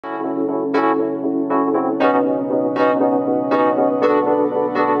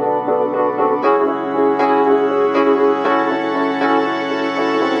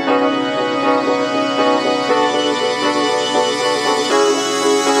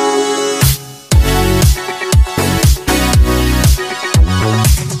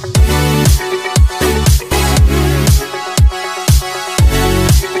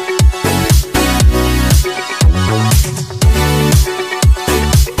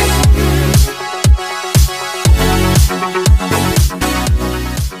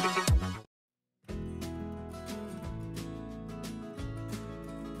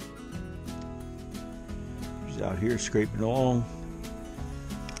scraping along,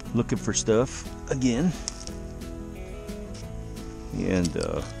 looking for stuff again. And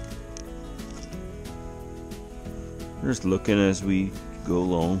just looking as we go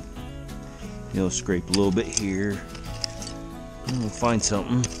along. You know, scrape a little bit here, and we'll find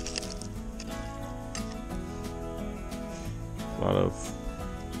something. A lot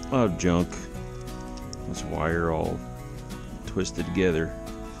of junk. This wire all twisted together.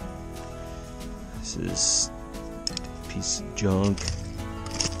 This is a piece of junk.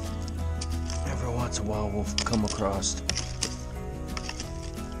 Every once in a while we'll come across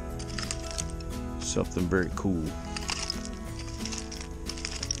something very cool.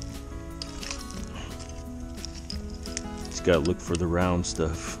 Just gotta look for the round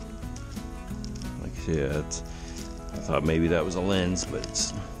stuff. Like I said, I thought maybe that was a lens, but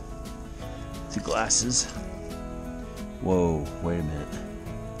it's glasses. Whoa, wait a minute.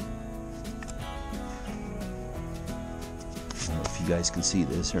 I don't know if you guys can see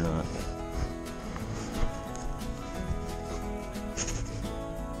this or not.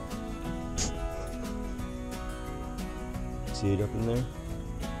 See it up in there?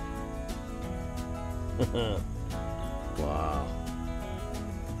 Wow.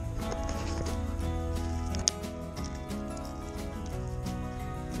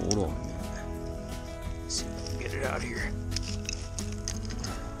 Hold on a minute. Let's see if I can get it out here.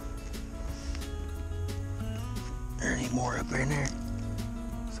 There any more up in there?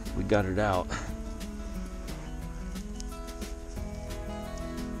 Looks like we got it out.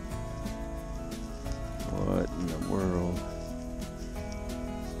 What in the world?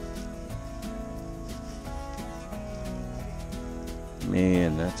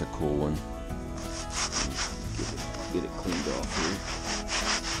 Man, that's a cool one. Get it cleaned off here.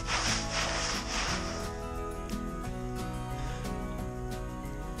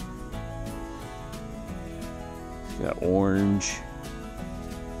 Got orange,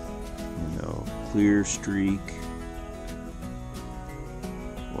 you know, clear streak.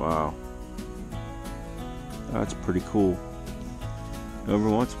 Wow, that's pretty cool.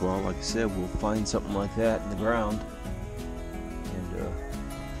 Every once in a while, like I said, we'll find something like that in the ground, and you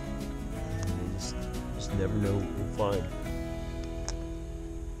just never know what we'll find.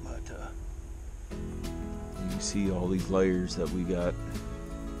 But you see all these layers that we got.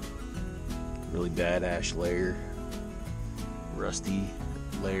 Really bad ash layer, rusty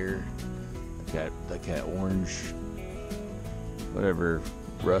layer, like that orange, whatever,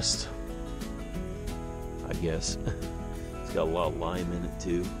 rust, I guess. It's got a lot of lime in it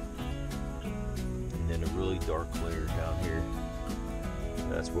too. And then a really dark layer down here.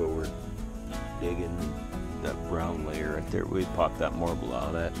 That's where we're digging, that brown layer right there. We popped that marble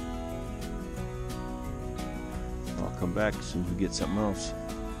out of that. I'll come back as soon as we get something else.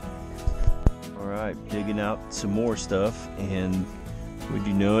 Alright, digging out some more stuff, and would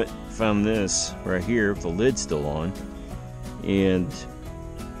you know it, found this right here with the lid still on. And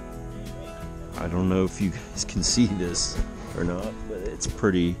I don't know if you guys can see this or not, but it's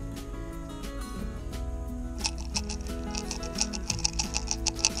pretty.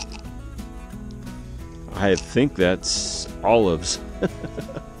 I think that's olives.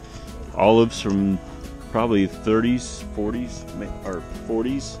 Olives from probably 30s, 40s, or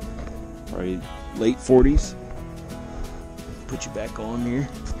 40s. Probably late 40s. Put you back on here.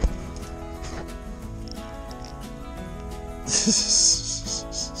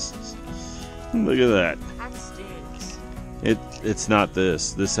 Look at that. That stinks. It's not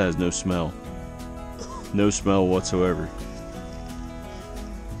this. This has no smell. No smell whatsoever.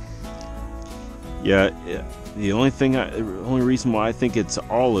 Yeah. The only reason why I think it's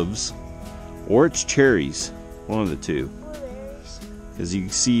olives, or it's cherries, one of the two. Because you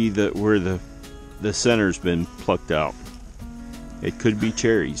can see that where the center's been plucked out. It could be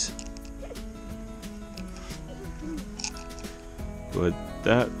cherries. But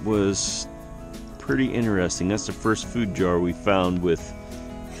that was pretty interesting. That's the first food jar we found with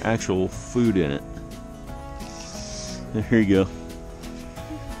actual food in it. Here you go.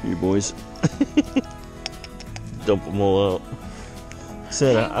 Here, boys. Dump them all out.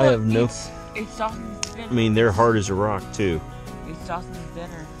 Said I have no. It's Dawson's dinner. I mean, they're hard as a rock too. It's Dawson's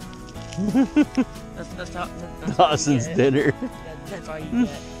dinner. that's Dawson's dinner. That's all you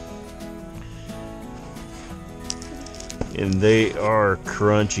get. And they are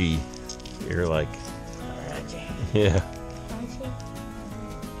crunchy. You're like, yeah.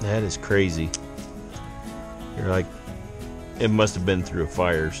 That is crazy. You're like, it must have been through a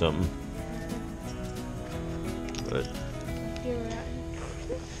fire or something. But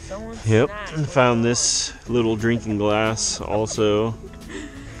yep, and found this little drinking glass also.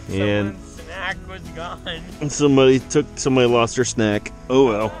 And snack was gone. Somebody lost their snack. Oh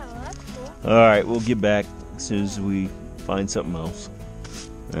well. Oh, that's cool. All right, we'll get back as soon as we find something else.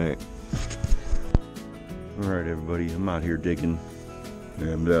 All right. All right, everybody. I'm out here digging,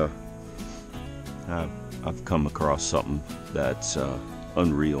 and I've come across something that's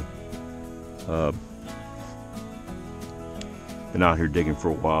unreal. Been out here digging for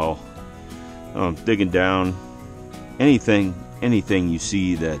a while. Digging down. Anything you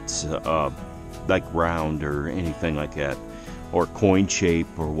see that's like round or anything like that, or coin shape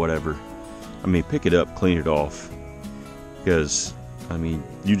or whatever, I mean, pick it up, clean it off, because I mean,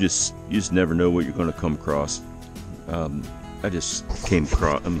 you just never know what you're going to come across. I just came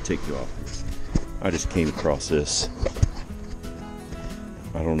across. Let me take you off. I just came across this.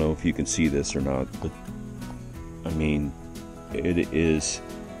 I don't know if you can see this or not, but I mean, it is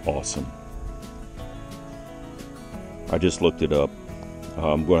awesome. I just looked it up.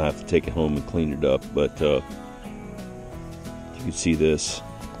 I'm going to have to take it home and clean it up, but you can see this.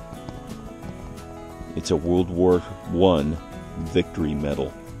 It's a World War I victory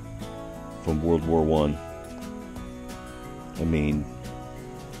medal from World War I. I mean,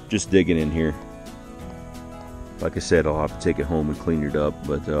 just digging in here. Like I said, I'll have to take it home and clean it up,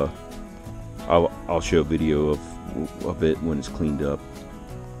 but I'll show a video of it when it's cleaned up.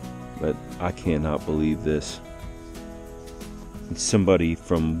 But I cannot believe this. It's somebody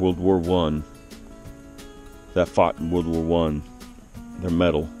from World War I that fought in World War I, their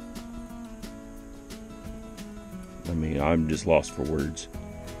medal. I mean, I'm just lost for words.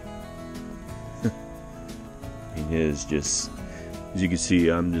 It is just, as you can see,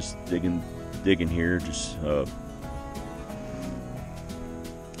 I'm just digging here, just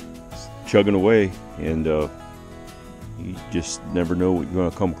chugging away, and you just never know what you're going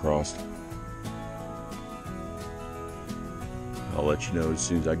to come across. I'll let you know as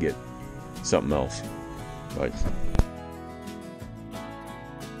soon as I get something else. Bye.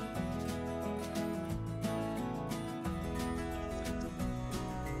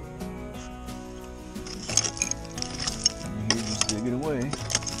 You're just digging away.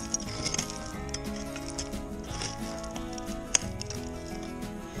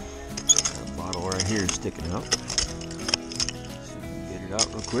 Got a bottle right here sticking out. See if we can get it out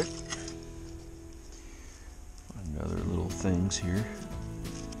real quick. Other little things here.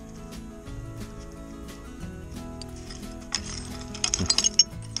 Let's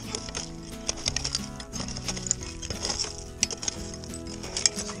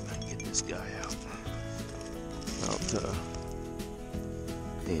see if I can get this guy out without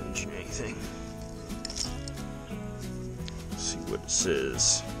damaging anything. Let's see what it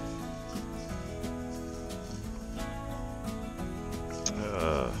says.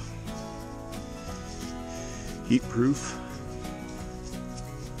 Heat proof.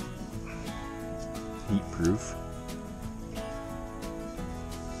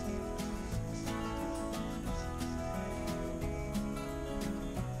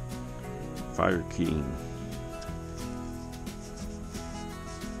 Fire King.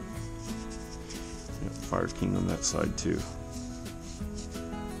 Yep, Fire King on that side too.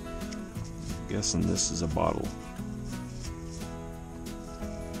 I'm guessing this is a bottle.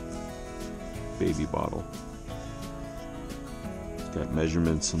 Baby bottle. Got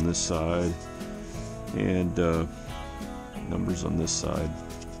measurements on this side and numbers on this side.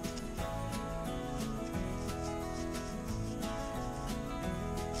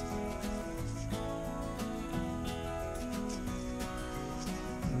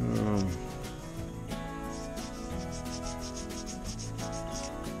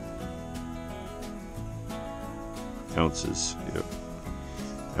 Ounces, yep.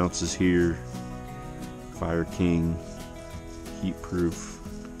 Ounces here. Fire King. Heat proof,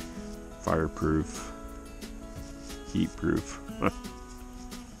 fireproof, heat proof.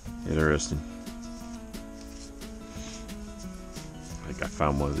 Interesting. I think I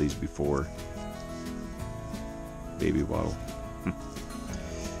found one of these before. Baby bottle.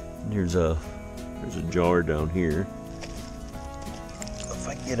 There's a jar down here. If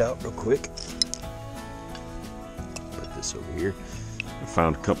I can get out real quick. Put this over here. I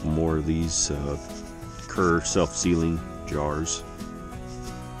found a couple more of these Kerr self-sealing jars.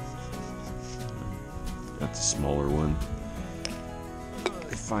 That's a smaller one.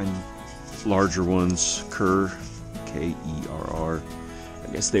 I find larger ones, Kerr, K-E-R-R. I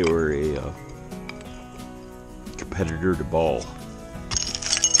guess they were a competitor to Ball.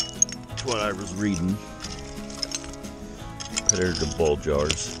 That's what I was reading. Competitor to Ball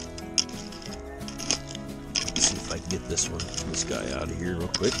jars. Let's see if I can get this guy out of here real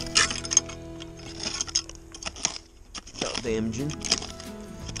quick. Without damaging.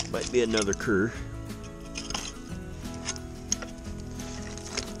 Might be another cur.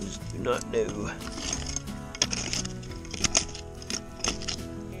 Just do not know.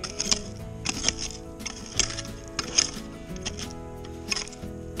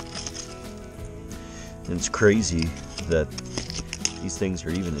 And it's crazy that these things are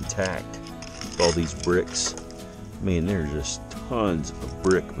even intact. All these bricks. I mean, there's just tons of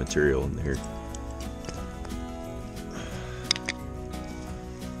brick material in there.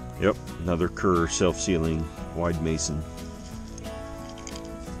 Yep, another Kerr self-sealing wide mason.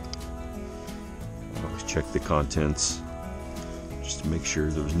 I always check the contents just to make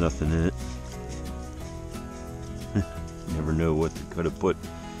sure there was nothing in it. You never know what they could have put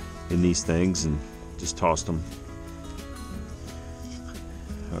in these things and just tossed them.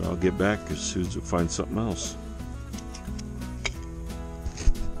 And I'll get back as soon as we find something else.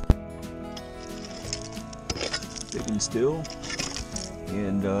 Digging still,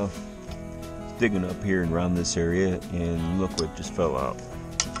 and digging up here and around this area, and look what just fell out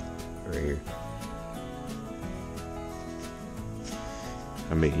right here.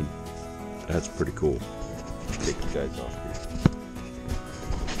 I mean, that's pretty cool. Take the guys off here.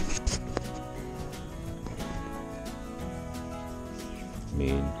 I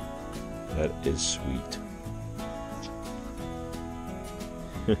mean, that is sweet.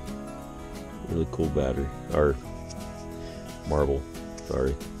 Really cool battery, or marble.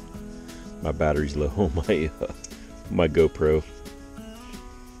 Sorry, my battery's low on my GoPro.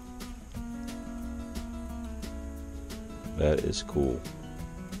 That is cool.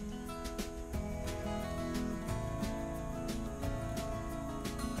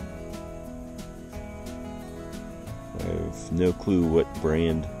 I have no clue what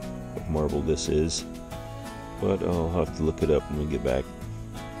brand of marble this is, but I'll have to look it up when we get back.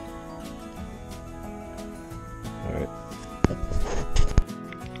 Alright.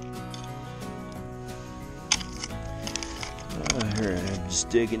 Here I'm just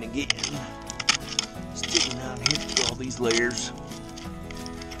digging again. Just digging out here through all these layers.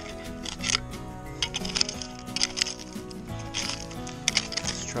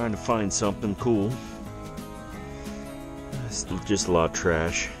 Just trying to find something cool. It's just a lot of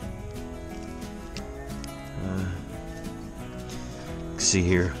trash. See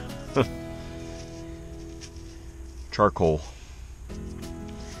here. Charcoal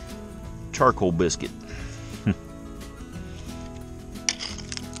biscuit.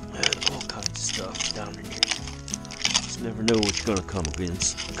 All kinds of stuff down in here. Just never know what you're gonna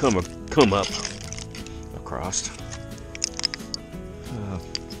come up across.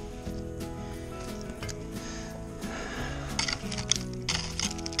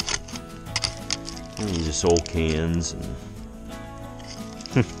 Just old cans. And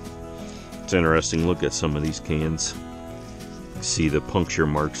it's interesting. Look at some of these cans. See the puncture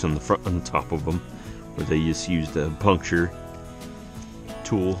marks on the front, on the top of them, where they just used a puncture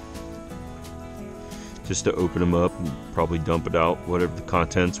tool just to open them up and probably dump it out, whatever the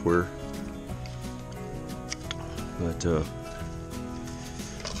contents were. But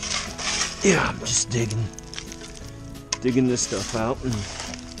yeah, I'm just digging this stuff out, and like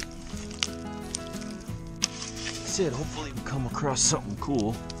I said, hopefully we come across something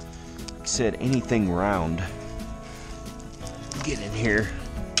cool. Like I said, anything round. Get in here.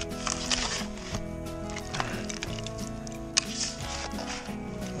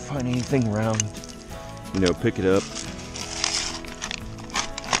 Find anything round, you know, pick it up,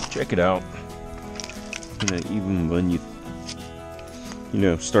 check it out. You know, even when you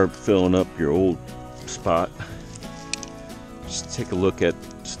know, start filling up your old spot, just take a look at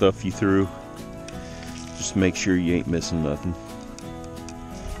stuff you threw. Just make sure you ain't missing nothing.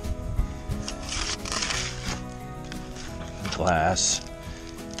 Glass,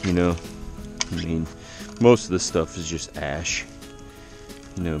 you know, I mean, most of this stuff is just ash,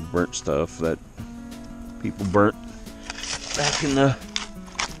 you know, burnt stuff that people burnt back in the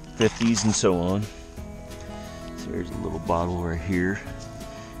 50s and so on. So there's a little bottle right here.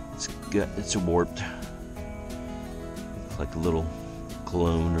 It's warped. It's like a little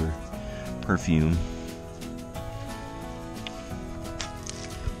cologne or perfume.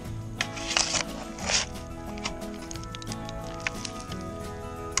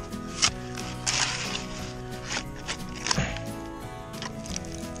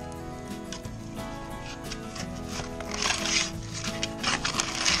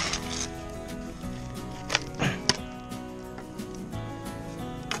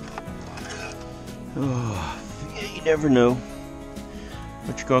 Oh, yeah, you never know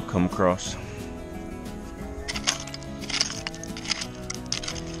what you're gonna come across.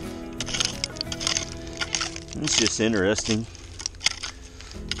 It's just interesting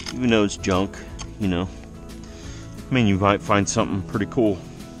even though it's junk, you know, I mean, you might find something pretty cool.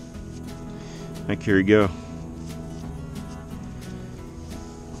 Like, here you go.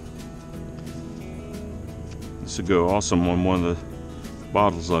 This will go awesome on one of the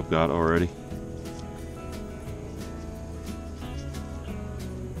bottles I've got already.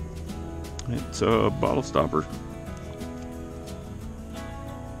 It's a bottle stopper.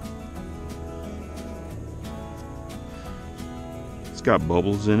 It's got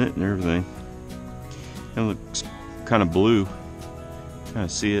bubbles in it and everything. It looks kind of blue. Kind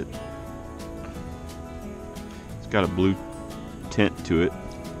of see it. It's got a blue tint to it.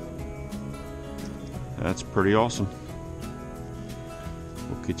 That's pretty awesome.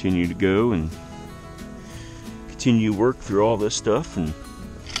 We'll continue to go and continue to work through all this stuff, and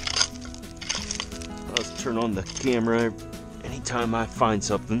I'll just turn on the camera anytime I find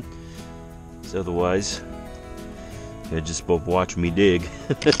something. So otherwise, you just both watch me dig.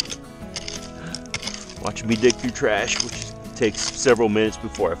 Watch me dig through trash, which takes several minutes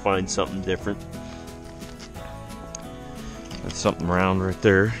before I find something different. That's something round right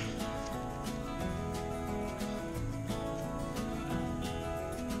there.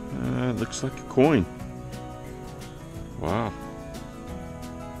 It looks like a coin. Wow.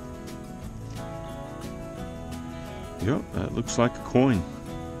 Yep, that looks like a coin.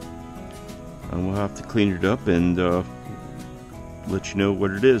 And we'll have to clean it up and let you know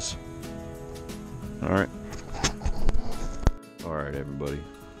what it is. Alright. Alright, everybody.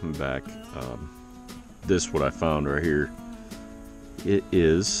 I'm back. This is what I found right here. It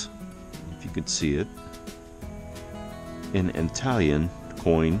is, if you can see it, an Italian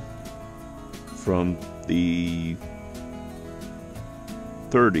coin from the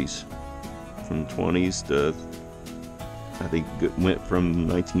 30s, from 20s to, I think it went from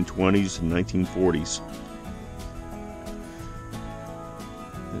 1920s to 1940s.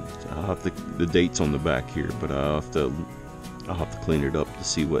 I'll have the dates on the back here, but I'll have to clean it up to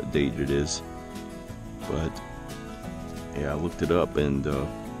see what date it is. But yeah, I looked it up, and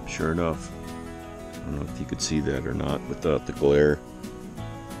sure enough, I don't know if you could see that or not without the glare.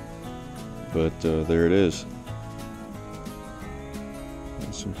 But there it is.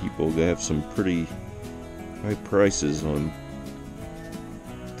 And some people have some pretty high prices on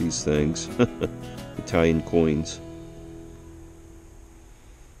these things. Italian coins.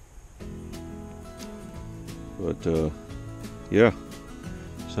 But yeah,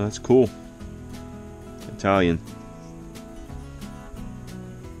 so that's cool. Italian.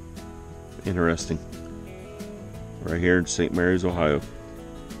 Interesting. Right here in St. Mary's, Ohio.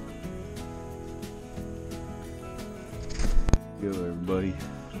 Go, everybody.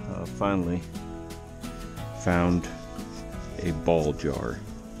 Finally found a ball jar.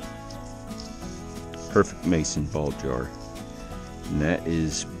 Perfect Mason ball jar. And that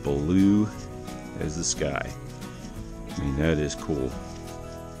is blue as the sky. I mean, that is cool.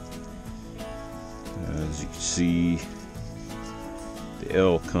 As you can see, the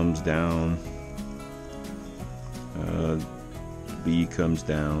L comes down, the B comes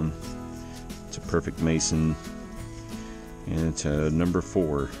down. It's a perfect Mason, and it's a number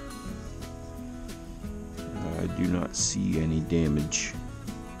 4. I do not see any damage.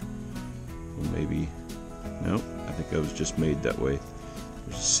 Well, maybe, nope, I think I was just made that way.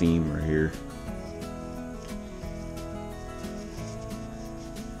 There's a seam right here.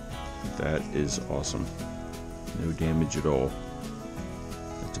 That is awesome. No damage at all.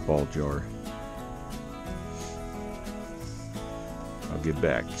 That's a ball jar. I'll get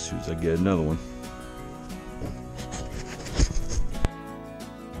back as soon as I get another one.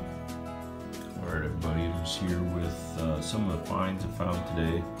 Alright, everybody, I'm just here with some of the finds I found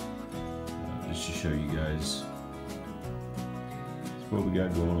today. Just to show you guys what we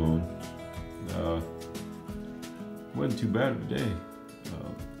got going on. Wasn't too bad of a day.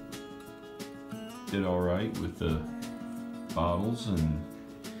 Did alright with the bottles, and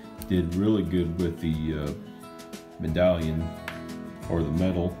did really good with the medallion, or the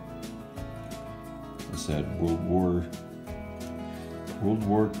medal. I said World War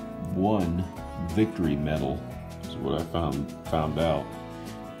I victory medal is what I found out.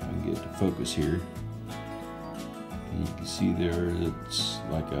 I can get to focus here. And you can see there it's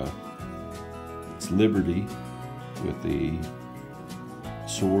like it's Liberty with a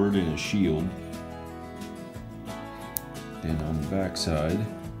sword and a shield. And on the back side,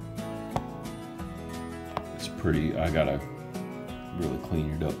 it's pretty. I gotta really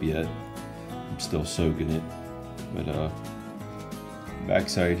clean it up yet. I'm still soaking it, but back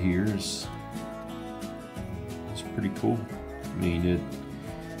side here is pretty cool. I mean,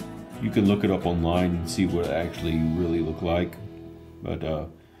 you can look it up online and see what it actually really looked like, but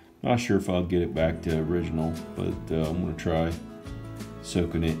Not sure if I'll get it back to original, but I'm going to try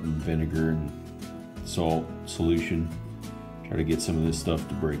soaking it in vinegar and salt solution. Try to get some of this stuff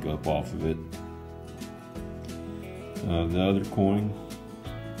to break up off of it. The other coin,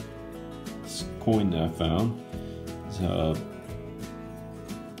 this coin that I found is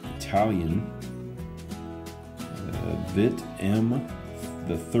Italian Vit M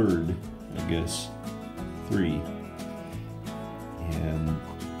the third, I guess, 3, and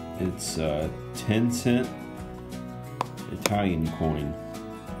it's a 10-cent Italian coin.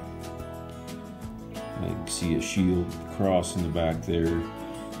 I can see a shield cross in the back there.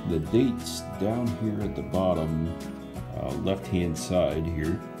 The date's down here at the bottom, left-hand side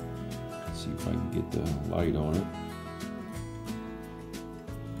here. Let's see if I can get the light on it.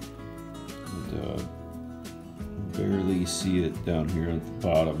 But, barely see it down here at the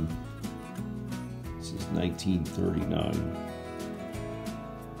bottom. This is 1939.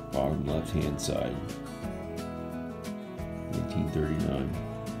 Bottom left-hand side. 1939.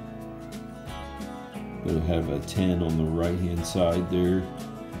 It'll have a 10 on the right-hand side there.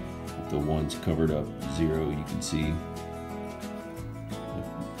 The one's covered up 0, you can see.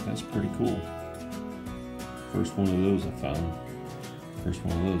 That's pretty cool. First one of those I found.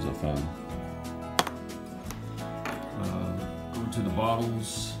 Going to the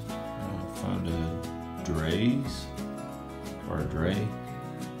bottles, found a Dre's, or a Dre,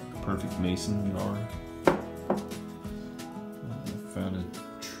 Perfect Mason jar. Found a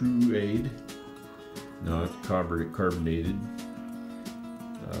True Aid, not carbonated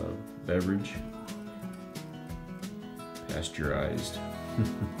beverage, pasteurized.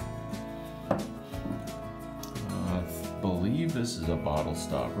 I believe this is a bottle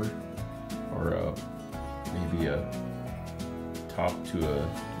stopper, or maybe a top to a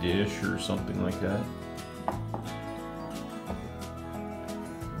dish or something like that.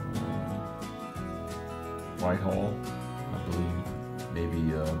 Whitehall, I believe, maybe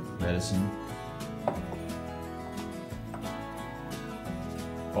medicine.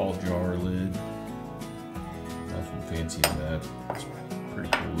 Ball jar lid. Nothing fancy in that. It's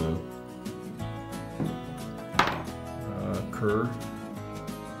pretty cool though. Kerr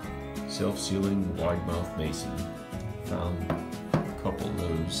self-sealing wide mouth mason. Found a couple of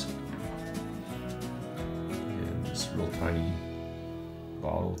those. And this real tiny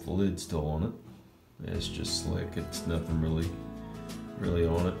bottle with the lid still on it. It's just slick. It's nothing really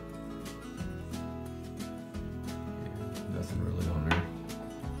on it. Yeah, nothing really on there.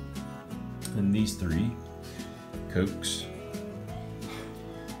 And these 3 Cokes.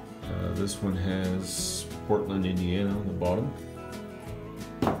 This one has Portland, Indiana on the bottom.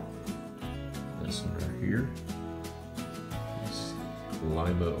 This one right here is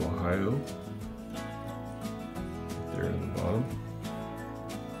Lima, Ohio. Right there on the bottom.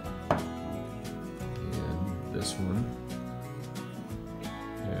 And this one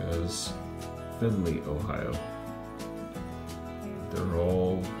has Findlay, Ohio. They're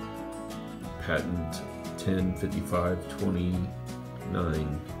all patent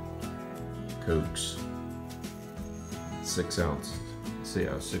 105529 Cokes. 6 ounces. See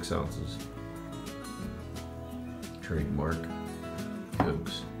how 6 ounces. Trademark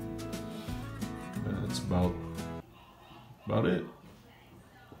Cokes. That's about it.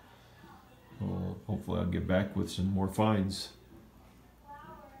 Well, hopefully I'll get back with some more finds.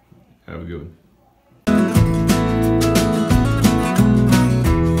 Have a good one.